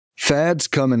Fads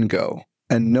come and go,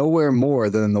 and nowhere more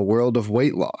than in the world of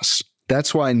weight loss.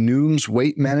 That's why Noom's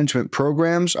weight management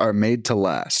programs are made to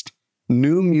last.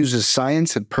 Noom uses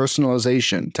science and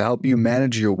personalization to help you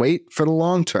manage your weight for the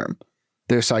long term.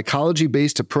 Their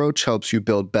psychology-based approach helps you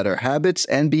build better habits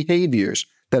and behaviors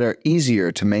that are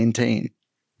easier to maintain.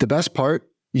 The best part?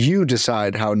 You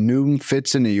decide how Noom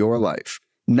fits into your life,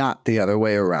 not the other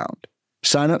way around.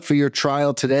 Sign up for your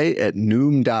trial today at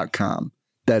Noom.com.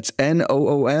 That's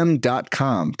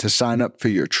Noom.com to sign up for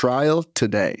your trial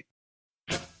today.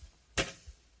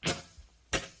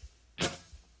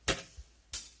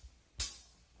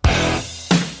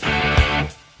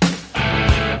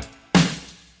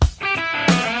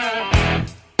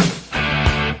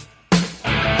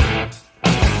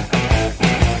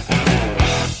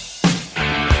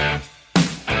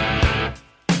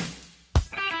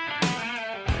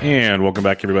 And welcome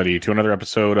back, everybody, to another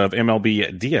episode of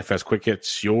MLB DFS Quick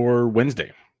Hits, your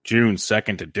Wednesday, June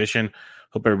 2nd edition.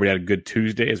 Hope everybody had a good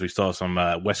Tuesday as we saw some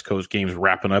West Coast games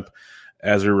wrapping up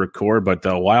as we record. But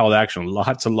wild action,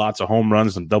 lots and lots of home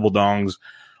runs and double dongs,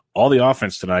 all the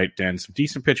offense tonight, and some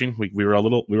decent pitching. We were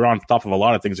on top of a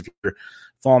lot of things. If you're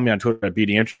following me on Twitter at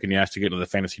BDintric and you asked to get into the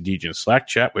Fantasy DJ Slack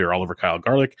chat, we were all over Kyle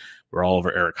Garlick. We were all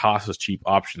over Eric Haas's cheap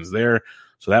options there.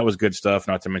 So that was good stuff,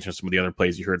 not to mention some of the other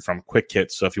plays you heard from Quick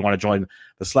Hits. So if you want to join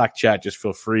the Slack chat, just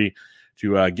feel free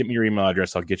to get me your email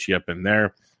address. I'll get you up in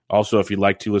there. Also, if you'd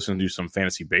like to listen to some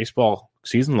fantasy baseball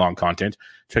season-long content,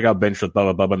 check out Bench with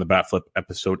Bubba and the Bat Flip,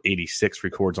 episode 86,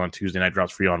 records on Tuesday night,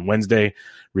 drops for you on Wednesday,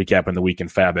 recapping the week in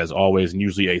Fab as always, and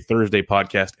usually a Thursday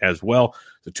podcast as well.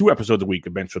 So 2 episodes a week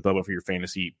of Bench with Bubba for your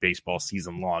fantasy baseball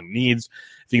season-long needs.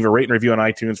 If you give a rate and review on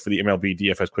iTunes for the MLB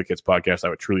DFS Quick Hits podcast, I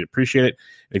would truly appreciate it.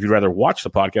 If you'd rather watch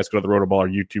the podcast, go to the Rotoballer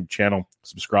YouTube channel,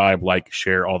 subscribe, like,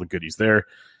 share, all the goodies there.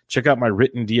 Check out my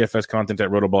written DFS content at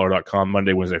rotoballer.com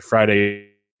Monday, Wednesday, Friday,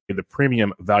 the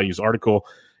premium values article,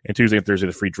 and Tuesday and Thursday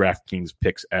the free DraftKings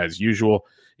picks as usual.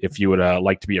 If you would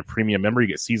like to be a premium member, you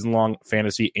get season-long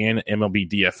fantasy and MLB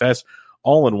DFS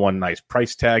all in one nice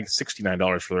price tag,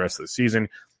 $69 for the rest of the season.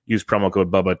 Use promo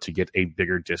code BUBBA to get a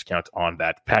bigger discount on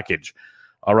that package.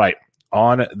 All right,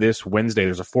 on this Wednesday,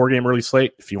 there's a 4-game early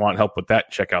slate. If you want help with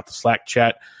that, check out the Slack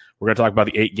chat. We're going to talk about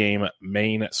the 8-game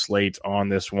main slate on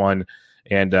this one,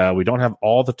 and we don't have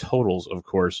all the totals, of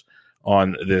course,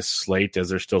 on this slate, as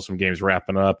there's still some games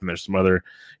wrapping up and there's some other,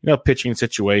 pitching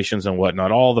situations and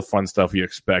whatnot, all the fun stuff you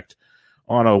expect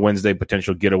on a Wednesday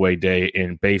potential getaway day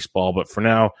in baseball. But for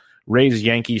now, Rays,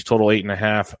 Yankees total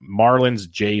 8.5, Marlins,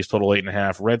 Jays total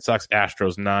 8.5, Red Sox,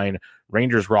 Astros 9,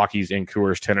 Rangers, Rockies, and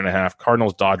Coors 10.5,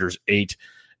 Cardinals, Dodgers 8,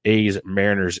 A's,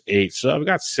 Mariners 8. So I've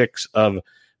got 6 of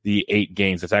the 8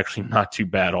 games. That's actually not too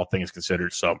bad, all things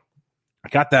considered. So I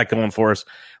got that going for us.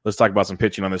 Let's talk about some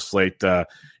pitching on this slate.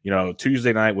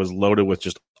 Tuesday night was loaded with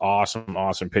just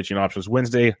awesome pitching options.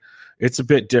 Wednesday, it's a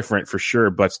bit different for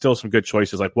sure, but still some good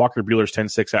choices. Like Walker Buehler's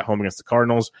 10-6 at home against the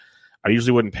Cardinals. I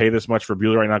usually wouldn't pay this much for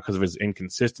Buehler right now because of his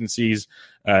inconsistencies,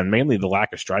 and mainly the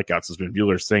lack of strikeouts has been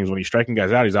Buehler's things. When he's striking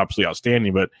guys out, he's absolutely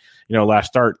outstanding. But last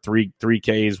start, three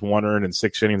Ks, 1 earned, and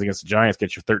 6 innings against the Giants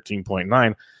gets you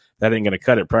 13.9. That ain't going to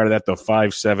cut it. Prior to that, though,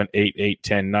 5, 7, 8, 8,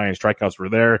 10, 9 strikeouts were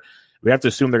there. We have to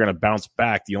assume they're going to bounce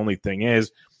back. The only thing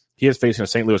is he is facing a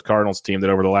St. Louis Cardinals team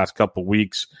that over the last couple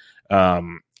weeks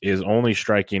is only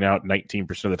striking out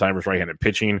 19% of the time versus right-handed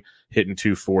pitching, hitting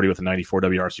 240 with a 94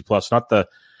 WRC plus. Not the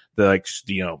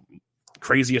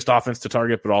craziest offense to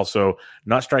target, but also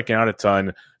not striking out a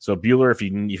ton. So Buehler, if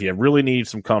you really need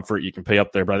some comfort, you can pay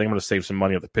up there. But I think I'm going to save some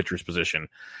money at the pitcher's position.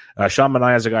 Sean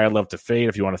Manaea is a guy I'd love to fade.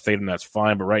 If you want to fade him, that's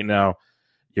fine. But right now,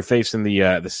 you're facing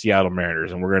the Seattle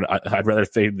Mariners, and I'd rather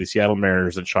fade the Seattle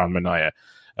Mariners than Sean Manaea.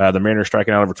 The Mariners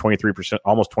striking out over 23%,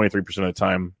 almost 23% of the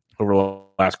time over the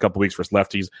last couple weeks versus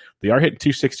lefties. They are hitting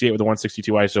 268 with a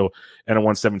 162 ISO and a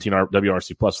 117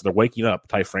 WRC plus. So they're waking up.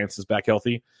 Ty France is back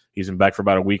healthy. He's been back for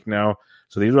about a week now.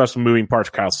 So these are some moving parts.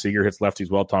 Kyle Seager hits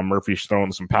lefties well. Tom Murphy's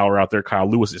throwing some power out there. Kyle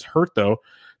Lewis is hurt, though.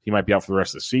 He might be out for the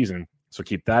rest of the season. So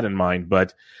keep that in mind.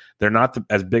 But they're not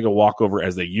as big a walkover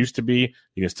as they used to be.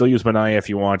 You can still use Manaea if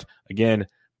you want. Again,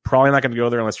 probably not going to go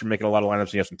there unless you're making a lot of lineups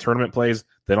and you have some tournament plays.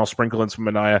 Then I'll sprinkle in some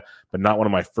Manaea, but not one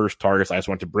of my first targets. I just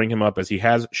want to bring him up as he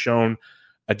has shown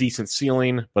a decent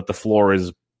ceiling, but the floor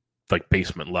is like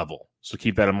basement level. So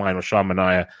keep that in mind with Sean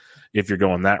Manaea if you're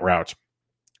going that route.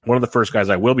 One of the first guys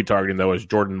I will be targeting, though, is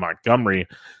Jordan Montgomery,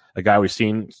 a guy we've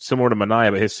seen similar to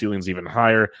Manaea, but his ceiling's even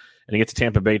higher. And he gets a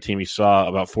Tampa Bay team. He saw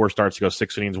about 4 starts ago,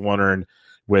 6 innings, 1 earned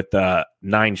with 9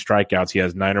 strikeouts. He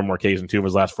has 9 or more Ks in 2 of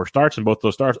his last 4 starts, and both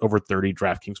those starts over 30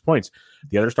 DraftKings points.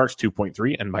 The other starts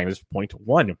 2.3 and minus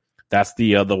 0.1. That's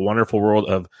the wonderful world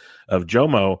of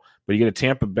Jomo. But you get a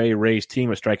Tampa Bay Rays team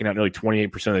that's striking out nearly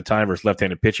 28% of the time versus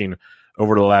left-handed pitching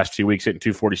over the last 2 weeks, hitting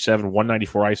 247,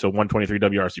 194 ISO, 123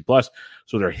 WRC plus.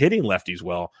 So they're hitting lefties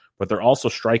well, but they're also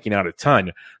striking out a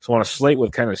ton. So on a slate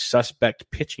with kind of suspect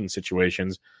pitching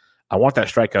situations, I want that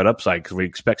strikeout upside because we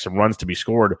expect some runs to be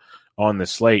scored on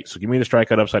this slate. So give me the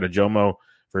strikeout upside of Jomo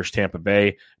versus Tampa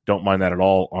Bay. Don't mind that at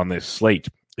all on this slate.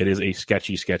 It is a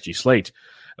sketchy slate.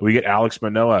 We get Alex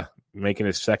Manoah making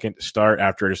his second start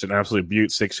after just an absolute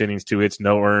beaut. 6 innings, 2 hits,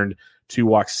 no earned, 2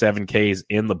 walks, 7 Ks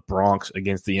in the Bronx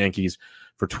against the Yankees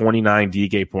for 29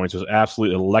 DK points. It was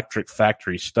absolute electric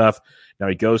factory stuff. Now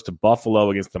he goes to Buffalo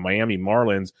against the Miami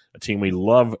Marlins, a team we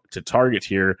love to target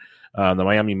here. The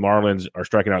Miami Marlins are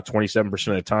striking out 27%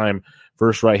 of the time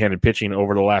versus right-handed pitching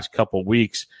over the last couple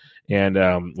weeks. And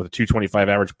with a 225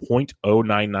 average, .099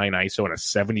 ISO, and a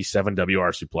 77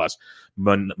 WRC plus.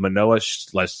 Manoah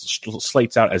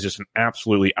slates out as just an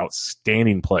absolutely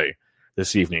outstanding play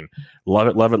this evening. Love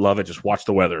it, love it, love it. Just watch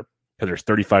the weather because there's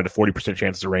 35 to 40%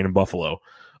 chances of rain in Buffalo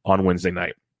on Wednesday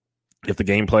night. If the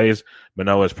game plays,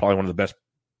 Manoah is probably one of the best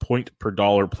point per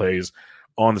dollar plays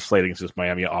on the slate against this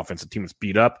Miami offensive team that's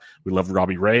beat up. We love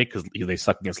Robbie Ray because they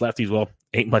suck against lefties. Well,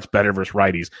 ain't much better versus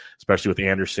righties, especially with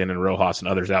Anderson and Rojas and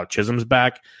others out. Chisholm's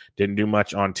back. Didn't do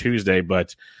much on Tuesday,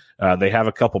 but they have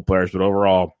a couple players, but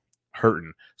overall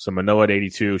hurting. So Manoah at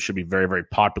 82 should be very, very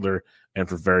popular and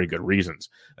for very good reasons.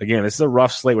 Again, this is a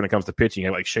rough slate when it comes to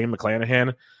pitching. Like Shane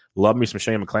McClanahan. Love me some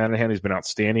Shane McClanahan. He's been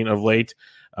outstanding of late.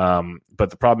 But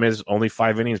the problem is only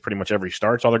 5 innings pretty much every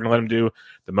start. That's all they're going to let him do.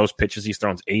 The most pitches he's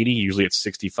thrown is 80. Usually it's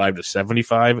 65 to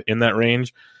 75 in that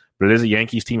range. But it is a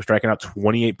Yankees team striking out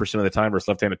 28% of the time versus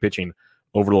left-handed pitching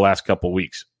over the last couple of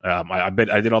weeks. I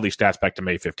did all these stats back to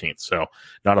May 15th. So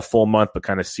not a full month, but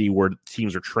kind of see where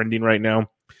teams are trending right now.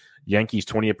 Yankees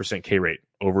 28% K rate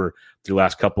over the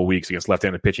last couple of weeks against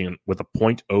left-handed pitching with a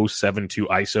 .072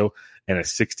 ISO and a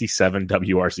 67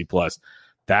 WRC plus.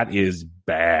 That is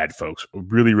bad, folks.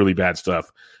 Really, really bad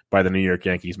stuff by the New York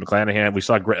Yankees. McClanahan, we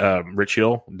saw Rich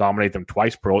Hill dominate them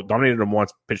twice. Dominated them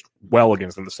once, pitched well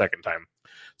against them the second time.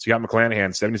 So you got McClanahan,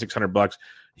 $7,600.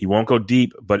 He won't go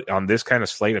deep, but on this kind of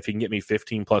slate, if he can get me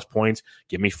 15-plus points,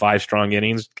 give me 5 strong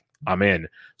innings, I'm in.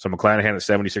 So McClanahan at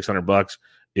 $7,600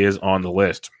 is on the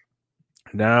list.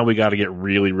 Now we got to get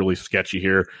really, really sketchy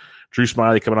here. Drew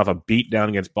Smyly coming off a beatdown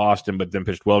against Boston, but then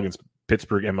pitched well against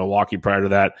Pittsburgh and Milwaukee prior to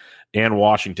that, and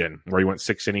Washington, where he went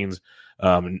 6 innings,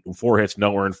 4 hits,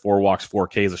 no earned, 4 walks, 4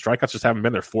 Ks. The strikeouts just haven't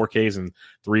been there. 4 Ks in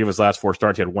 3 of his last 4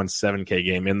 starts. He had 1 7K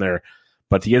game in there.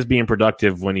 But he is being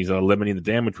productive when he's limiting the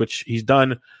damage, which he's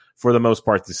done for the most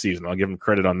part this season. I'll give him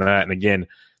credit on that. And again,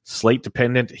 slate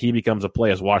dependent, he becomes a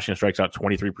play as Washington strikes out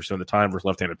 23% of the time versus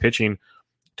left-handed pitching.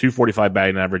 245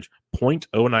 batting average, .096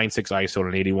 ISO, and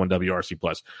an 81 WRC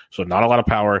plus. So not a lot of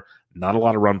power, not a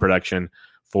lot of run production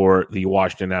for the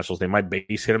Washington Nationals. They might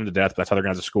base hit him to death, but that's how they're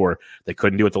going to score. They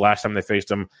couldn't do it the last time they faced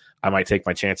him. I might take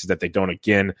my chances that they don't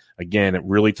again. Again, a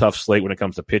really tough slate when it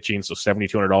comes to pitching. So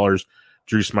 $7,200.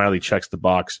 Drew Smyly checks the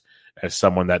box as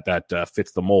someone that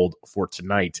fits the mold for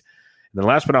tonight. And then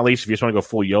last but not least, if you just want to go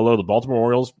full YOLO, the Baltimore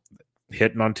Orioles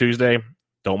hitting on Tuesday.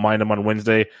 Don't mind him on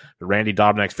Wednesday. But Randy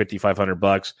Dobnak's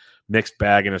 $5,500. Mixed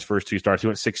bag in his first 2 starts. He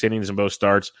went 6 innings in both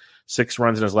starts. 6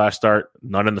 runs in his last start.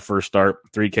 None in the first start.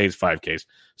 3 Ks, 5 Ks.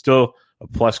 Still a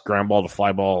plus ground ball to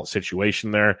fly ball situation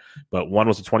there. But one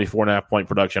was a 24.5 point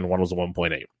production. One was a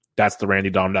 1.8. That's the Randy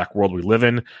Dobnak world we live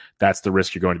in. That's the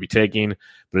risk you're going to be taking.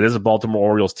 But it is a Baltimore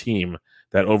Orioles team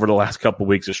that over the last couple of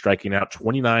weeks is striking out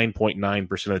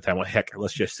 29.9% of the time. Well, heck,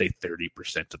 let's just say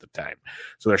 30% of the time.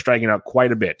 So they're striking out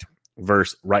quite a bit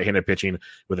versus right-handed pitching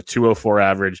with a 204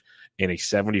 average and a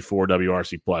 74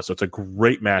 WRC plus. So it's a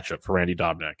great matchup for Randy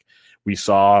Dobnak. We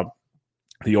saw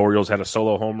the Orioles had a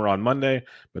solo homer on Monday,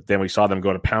 but then we saw them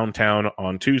go to Pound Town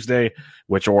on Tuesday.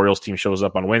 Which Orioles team shows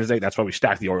up on Wednesday? That's why we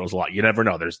stack the Orioles a lot. You never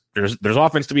know. There's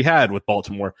offense to be had with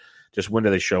Baltimore. Just when do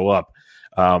they show up?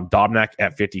 Dobnak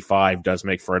at 55 does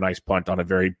make for a nice punt on a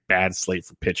very bad slate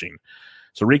for pitching.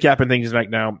 So recapping things right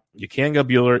now, you can go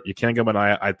Buehler, you can go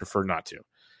Manaea. I'd prefer not to.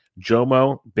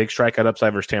 Jomo, big strikeout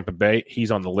upside versus Tampa Bay. He's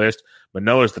on the list.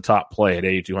 Manoah's the top play at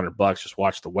 $8,200. Just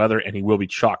watch the weather, and he will be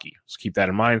chalky. So keep that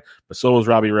in mind. But so is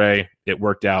Robbie Ray. It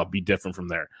worked out. Be different from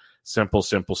there. Simple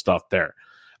stuff there.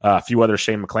 A few other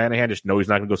Shane McClanahan. Just know he's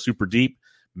not going to go super deep.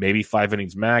 Maybe 5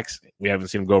 innings max. We haven't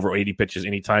seen him go over 80 pitches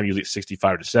anytime, usually at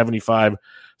 65 to 75.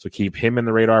 So keep him in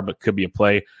the radar, but could be a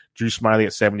play. Drew Smyly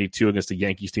at 72 against the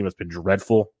Yankees team that's been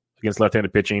dreadful against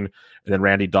left-handed pitching, and then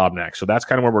Randy Dobnak. So that's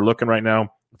kind of where we're looking right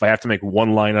now. If I have to make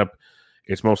one lineup,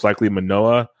 it's most likely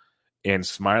Manoah and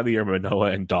Smiley or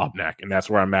Manoah and Dobnak. And that's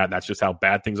where I'm at. That's just how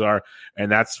bad things are.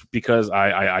 And that's because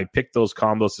I picked those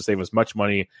combos to save as much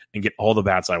money and get all the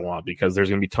bats I want, because there's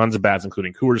going to be tons of bats,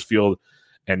 including Coors Field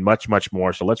and much, much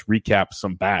more. So let's recap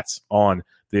some bats on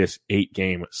this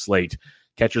 8-game slate.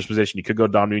 Catcher's position, you could go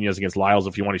Dom Nunez against Lyles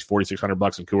if you want. He's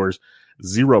 $4,600 in Coors.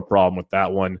 Zero problem with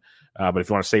that one. But if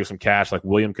you want to save some cash, like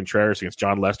William Contreras against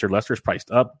John Lester, Lester's priced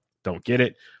up. Don't get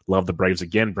it. Love the Braves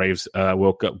again. Braves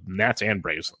woke up, Nats and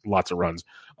Braves, lots of runs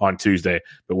on Tuesday.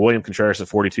 But William Contreras at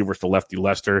 42 versus the lefty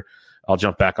Lester. I'll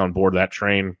jump back on board that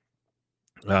train.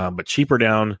 But cheaper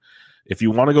down, if you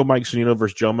want to go Mike Zunino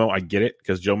versus Jomo, I get it,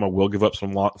 because Jomo will give up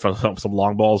some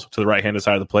long balls to the right-handed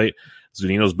side of the plate.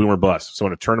 Zunino's boom or bust. So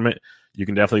in a tournament, you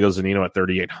can definitely go Zunino at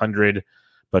 3,800.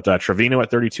 But Trevino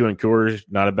at 32 in Coors,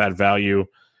 not a bad value.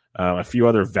 A few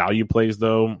other value plays,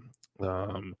 though.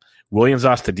 Williams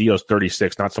Astudillo's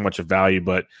 36, not so much a value,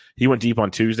 but he went deep on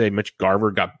Tuesday. Mitch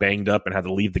Garver got banged up and had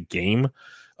to leave the game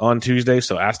on Tuesday,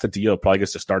 so Astudillo probably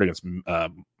gets to start against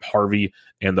Harvey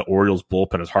and the Orioles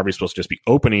bullpen, as Harvey's supposed to just be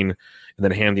opening and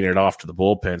then handing it off to the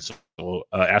bullpen. So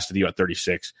Astudillo at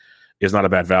 36 is not a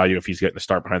bad value if he's getting to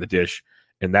start behind the dish.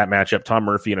 In that matchup, Tom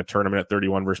Murphy in a tournament at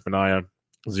 31 versus Minaya,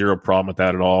 zero problem with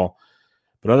that at all.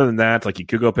 But other than that, like, you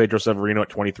could go Pedro Severino at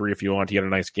 23 if you want. He had a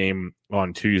nice game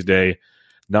on Tuesday.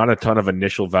 Not a ton of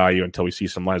initial value until we see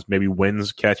some lines. Maybe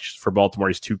Wins catch for Baltimore.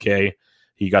 He's 2K.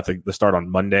 He got the start on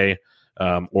Monday.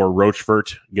 Or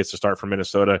Rochefort gets to start for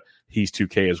Minnesota. He's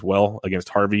 2K as well against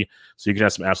Harvey. So you can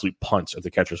have some absolute punts at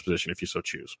the catcher's position if you so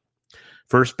choose.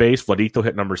 First base, Vladito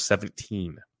hit number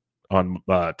 17 on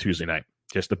Tuesday night.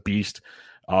 Just a beast.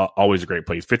 Always a great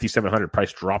play. He's 5,700.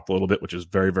 Price dropped a little bit, which is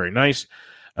very, very nice.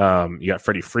 You got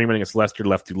Freddie Freeman against Lester,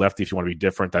 lefty. If you want to be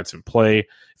different, that's in play.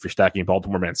 If you're stacking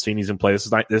Baltimore, Mancini's in play. This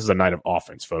is a night of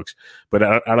offense, folks. But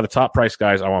out of the top price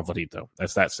guys, I want Vladito.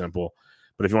 That's that simple.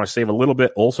 But if you want to save a little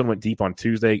bit, Olsen went deep on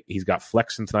Tuesday. He's got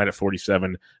Flexen tonight at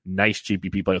 47. Nice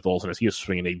GPP play with Olsen, as he is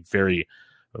swinging a very,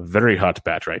 very hot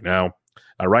bat right now.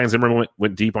 Ryan Zimmerman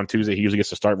went deep on Tuesday. He usually gets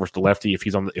to start versus the lefty.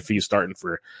 If he's starting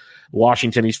for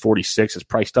Washington, he's 46. It's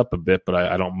priced up a bit, but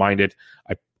I don't mind it.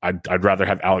 I'd rather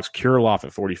have Alex Kirilloff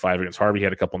at 45 against Harvey. He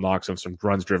had a couple knocks and some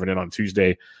runs driven in on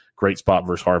Tuesday. Great spot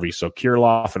versus Harvey. So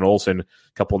Kirilloff and Olsen, a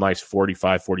couple nice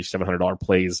 $4,500, $4,700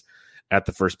 plays at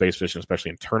the first base position,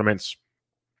 especially in tournaments.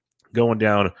 Going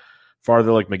down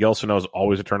farther, like Miguel Sano is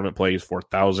always a tournament play. He's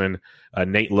 4,000.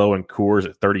 Nate Lowe and Coors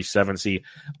at 37. See,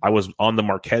 I was on the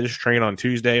Marquez train on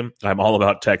Tuesday. I'm all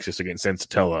about Texas against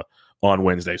Sensatella on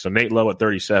Wednesday. So Nate Lowe at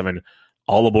 37.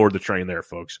 All aboard the train there,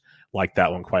 folks. Like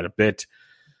that one quite a bit.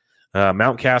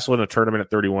 Mountcastle in a tournament at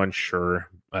 31, sure,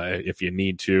 if you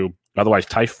need to. Otherwise,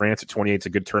 Ty France at 28 is a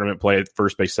good tournament play at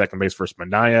first base, second base versus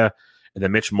Minaya. And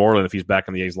then Mitch Moreland, if he's back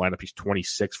in the A's lineup, he's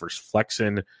 26 versus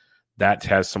Flexen. That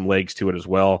has some legs to it as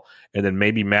well. And then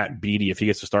maybe Matt Beattie, if he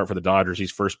gets to start for the Dodgers,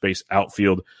 he's first base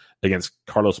outfield against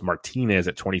Carlos Martinez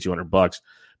at $2,200.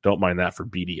 Don't mind that for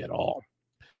Beattie at all.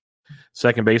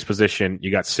 Second base position,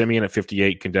 you got Simeon at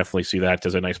 58. Can definitely see that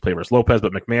as a nice play versus Lopez.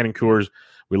 But McMahon and Coors,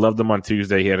 we loved them on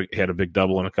Tuesday. He had a big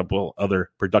double and a couple other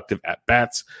productive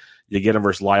at-bats. You get him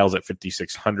versus Lyles at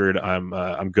 5,600.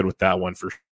 I'm good with that one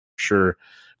for sure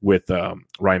with Ryan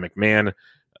McMahon.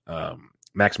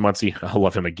 Max Muncy, I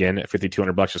love him again at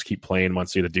 $5,200. Just keep playing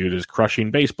Muncy. The dude is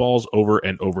crushing baseballs over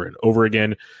and over and over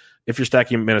again. If you're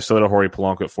stacking Minnesota, Jorge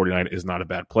Polanco at 49 is not a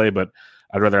bad play, but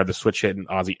I'd rather have the switch hit and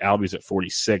Ozzie Albies at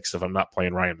 46 if I'm not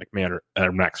playing Ryan McMahon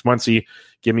or Max Muncy.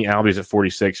 Give me Albies at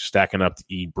 46, stacking up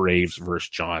the Braves versus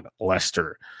John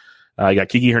Lester. You got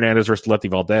Kiki Hernandez versus Letty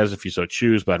Valdez if you so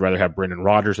choose, but I'd rather have Brendan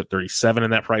Rodgers at 37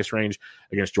 in that price range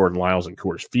against Jordan Lyles and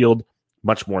Coors Field.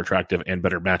 Much more attractive and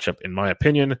better matchup, in my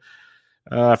opinion.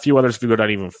 A few others, if you go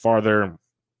down even farther,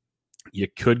 you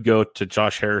could go to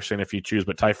Josh Harrison if you choose,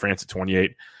 but Ty France at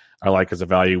 28 I like as a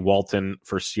value. Walton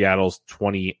for Seattle's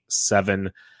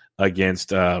 27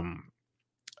 against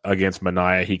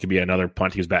Minaya. He could be another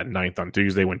punt. He was batting ninth on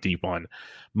Tuesday, went deep on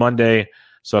Monday.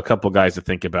 So a couple guys to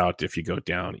think about if you go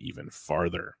down even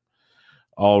farther.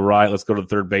 All right, let's go to the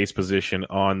third base position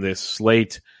on this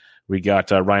slate. We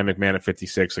got Ryan McMahon at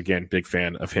 56. Again, big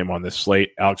fan of him on this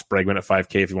slate. Alex Bregman at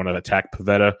 5K if you want to attack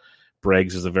Pavetta.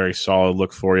 Breggs is a very solid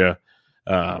look for you.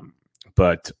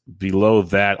 But below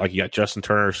that, like, you got Justin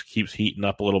Turner keeps heating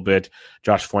up a little bit.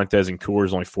 Josh Fuentes and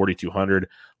Coors only 4,200.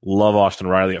 Love Austin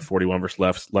Riley at 41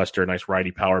 versus Lester. Nice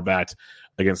righty power bat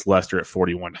against Lester at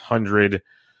 4,100.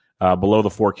 Below the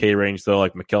 4K range, though,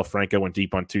 like Maikel Franco went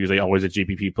deep on Tuesday. Always a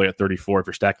GPP play at 34. If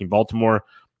you're stacking Baltimore,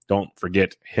 don't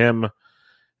forget him.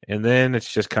 And then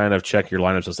it's just kind of check your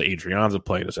lineups. Does Adrianza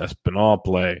play? Does Espinal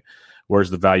play?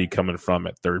 Where's the value coming from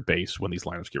at third base when these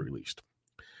lineups get released?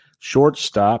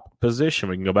 Shortstop position.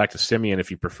 We can go back to Simeon if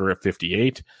you prefer at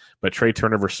 58, but Trey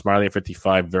Turner versus Smiley at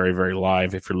 55, very, very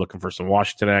live. If you're looking for some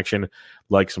Washington action,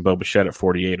 like some Bo Bichette at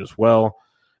 48 as well.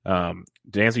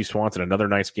 Dansby Swanson, another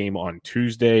nice game on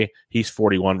Tuesday. He's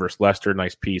 41 versus Leicester.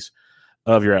 Nice piece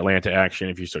of your Atlanta action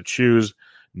if you so choose.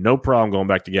 No problem going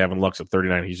back to Gavin Lux at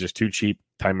 39. He's just too cheap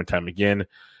time and time again.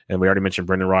 And we already mentioned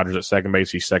Brendan Rodgers at second base.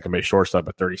 He's second base shortstop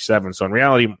at 37. So in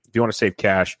reality, if you want to save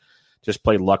cash, just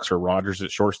play Lux or Rodgers at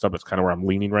shortstop. It's kind of where I'm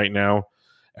leaning right now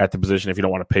at the position if you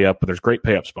don't want to pay up. But there's great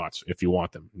pay up spots if you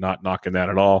want them. Not knocking that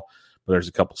at all, but there's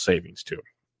a couple savings too.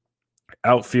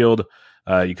 Outfield,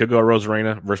 you could go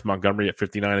Rosarena versus Montgomery at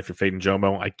 59 if you're fading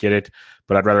Jomo. I get it,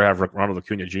 but I'd rather have Ronald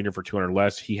Acuna Jr. for 200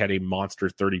 less. He had a monster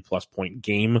 30-plus point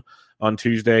game on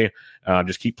Tuesday.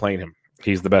 Just keep playing him.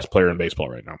 He's the best player in baseball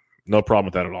right now. No problem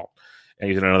with that at all. And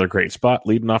he's in another great spot,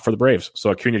 leading off for the Braves. So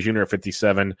Acuna Jr. at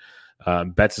 57.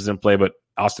 Betts is in play, but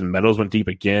Austin Meadows went deep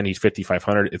again. He's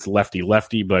 5,500. It's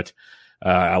lefty, but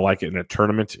I like it in a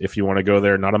tournament if you want to go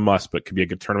there. Not a must, but could be a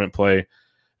good tournament play.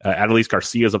 Adolis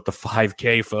Garcia's up to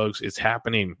 5K, folks. It's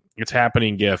happening. It's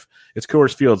happening, GIF. It's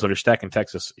Coors Field, so if you're stacking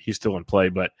Texas, he's still in play,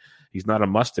 but he's not a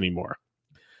must anymore.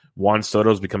 Juan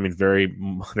Soto's becoming very,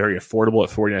 very affordable at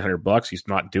 $4,900. He's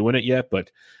not doing it yet, but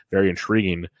very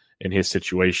intriguing in his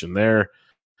situation there.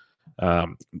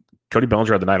 Cody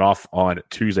Bellinger had the night off on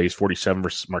Tuesday. He's 47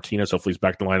 versus Martinez. Hopefully he's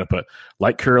back in the lineup, but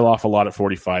like Kirilloff a lot at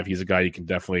 45. He's a guy you can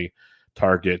definitely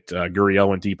target. Gurriel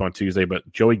went deep on Tuesday,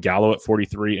 but Joey Gallo at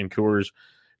 43 in Coors.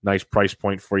 Nice price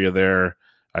point for you there.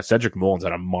 Cedric Mullins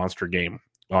had a monster game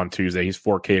on Tuesday. He's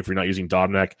 4K if you're not using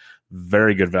Dobnak.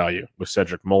 Very good value with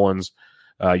Cedric Mullins.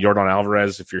 Yordan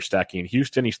Alvarez, if you're stacking in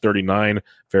Houston, he's 39.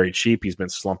 Very cheap. He's been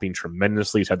slumping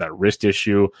tremendously. He's had that wrist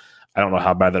issue. I don't know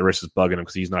how bad that wrist is bugging him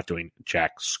because he's not doing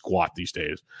jack squat these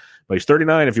days. But he's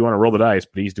 39 if you want to roll the dice,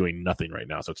 but he's doing nothing right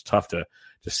now. So it's tough to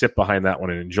sit behind that one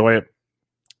and enjoy it.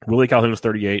 Willie Calhoun's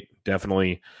 38.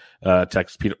 Definitely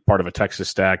Texas, part of a Texas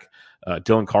stack.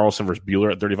 Dylan Carlson versus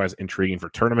Buehler at 35 is intriguing for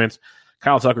tournaments.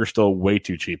 Kyle Tucker's still way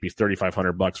too cheap. He's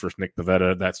 $3,500 versus Nick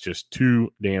Pivetta. That's just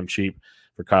too damn cheap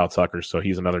for Kyle Tucker. So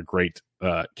he's another great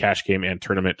cash game and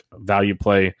tournament value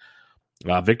play.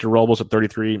 Victor Robles at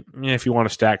 33. If you want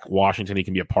to stack Washington, he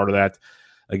can be a part of that.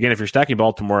 Again, if you're stacking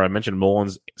Baltimore, I mentioned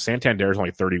Mullins. Santander is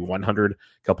only 3,100. A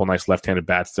couple nice left-handed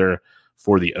bats there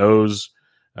for the O's.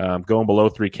 Going below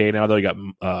 3K now, though.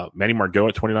 You got Manny Margot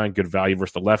at 29. Good value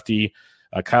versus the lefty.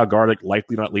 Kyle Garlick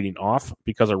likely not leading off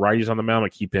because of righties on the mound. I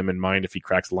keep him in mind if he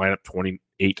cracks the lineup.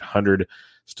 2,800.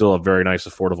 Still a very nice,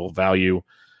 affordable value.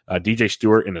 DJ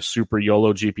Stewart in a super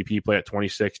YOLO GPP play at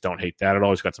 26. Don't hate that at all.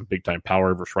 He's got some big-time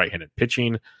power versus right-handed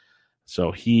pitching.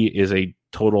 So he is a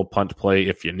total punt play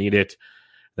if you need it.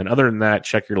 Then other than that,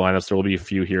 check your lineups. There will be a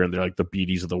few here and there, like the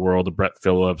Beaties of the world, the Brett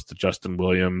Phillips, the Justin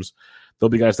Williams. There'll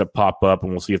be guys that pop up,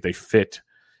 and we'll see if they fit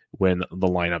when the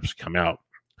lineups come out.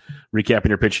 Recapping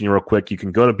your pitching real quick, you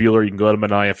can go to Buehler, you can go to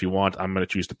Manaea if you want. I'm going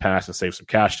to choose to pass and save some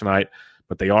cash tonight,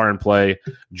 but they are in play.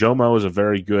 Jomo is a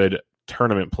very good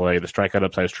tournament play. The strikeout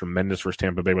upside is tremendous versus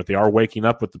Tampa Bay, but they are waking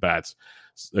up with the bats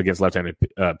against left-handed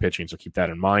pitching, so keep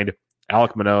that in mind.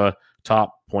 Alek Manoah,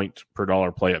 top point per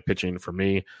dollar play at pitching for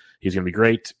me. He's going to be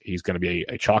great. He's going to be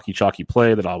a chalky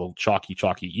play that I will chalky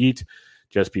eat.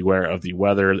 Just beware of the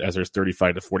weather, as there's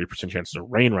 35 to 40% chances of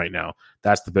rain right now.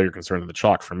 That's the bigger concern than the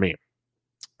chalk for me.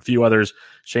 A few others.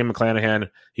 Shane McClanahan,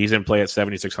 he's in play at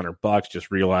 $7,600.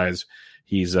 Just realize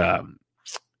he's probably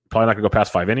not going to go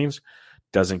past 5 innings.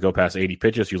 Doesn't go past 80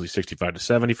 pitches, usually 65 to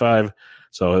 75.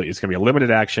 So it's going to be a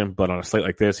limited action, but on a slate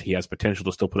like this, he has potential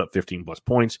to still put up 15-plus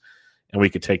points, and we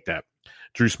could take that.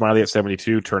 Drew Smiley at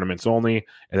 72, tournaments only,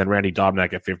 and then Randy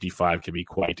Dobnak at 55 can be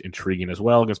quite intriguing as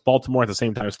well. Against Baltimore, at the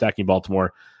same time, stacking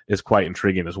Baltimore is quite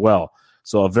intriguing as well.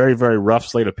 So a very, very rough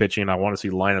slate of pitching. I want to see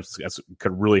lineups that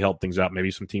could really help things out. Maybe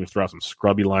some teams throw out some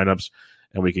scrubby lineups,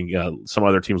 and we can some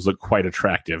other teams look quite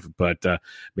attractive. But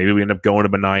maybe we end up going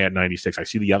to Manaea at 96. I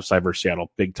see the upside versus Seattle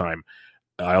big time.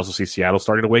 I also see Seattle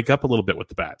starting to wake up a little bit with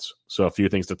the bats. So a few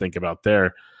things to think about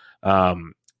there.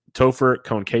 Topher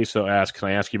Cone Queso asks, can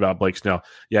I ask you about Blake Snell?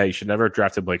 Yeah, you should never have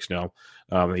drafted Blake Snell.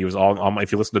 He was all on my,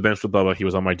 if you listen to Bench with Bubba, he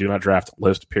was on my do not draft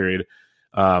list, period.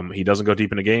 He doesn't go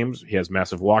deep into games. He has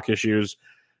massive walk issues.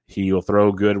 He will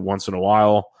throw good once in a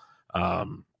while.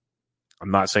 I'm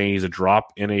not saying he's a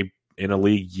drop in a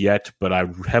league yet, but I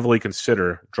heavily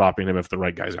consider dropping him if the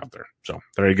right guy's out there. So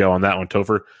there you go on that one,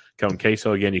 Topher Cone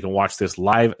Queso. Again, you can watch this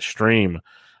live stream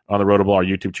on the Rotoballer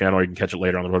YouTube channel, or you can catch it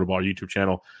later on the Rotoballer YouTube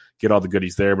channel. Get all the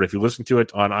goodies there. But if you listen to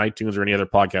it on iTunes or any other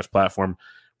podcast platform,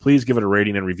 please give it a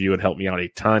rating and review. It helped me out a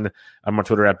ton. I'm on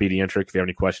Twitter at BDentric. If you have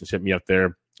any questions, hit me up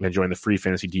there and join the free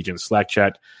Fantasy DGen Slack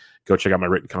chat. go check out my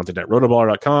written content at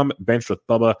rotoballer.com, Benched with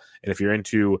Bubba. And if you're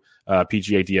into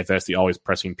PGA DFS, the always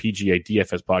pressing PGA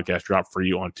DFS podcast dropped for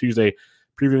you on Tuesday,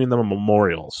 previewing the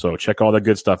Memorial. So check all that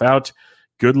good stuff out.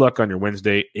 Good luck on your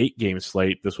Wednesday 8-game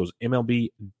slate. This was MLB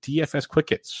DFS Quick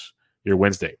Hits, your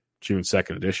Wednesday, June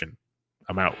 2nd edition.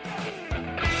 I'm out.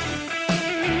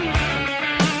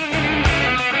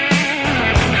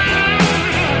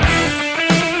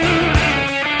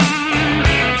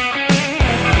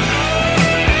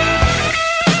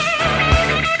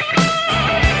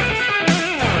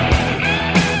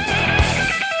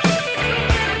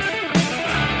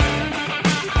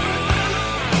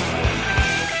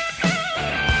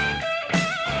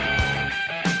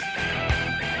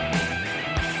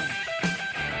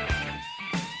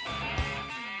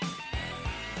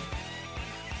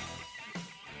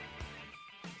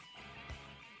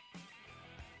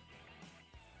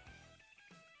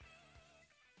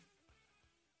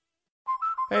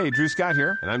 Hey, Drew Scott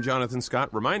here, and I'm Jonathan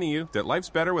Scott, reminding you that life's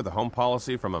better with a home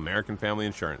policy from American Family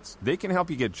Insurance. They can help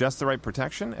you get just the right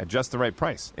protection at just the right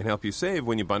price and help you save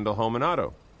when you bundle home and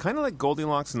auto. Kind of like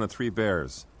Goldilocks and the Three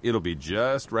Bears. It'll be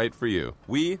just right for you.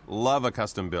 We love a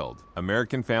custom build.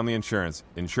 American Family Insurance.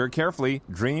 Insure carefully,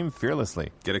 dream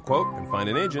fearlessly. Get a quote and find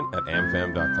an agent at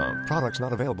amfam.com. Products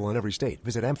not available in every state.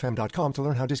 Visit amfam.com to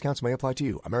learn how discounts may apply to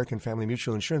you. American Family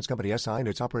Mutual Insurance Company, SI, and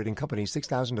its operating company,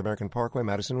 6000 American Parkway,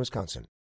 Madison, Wisconsin.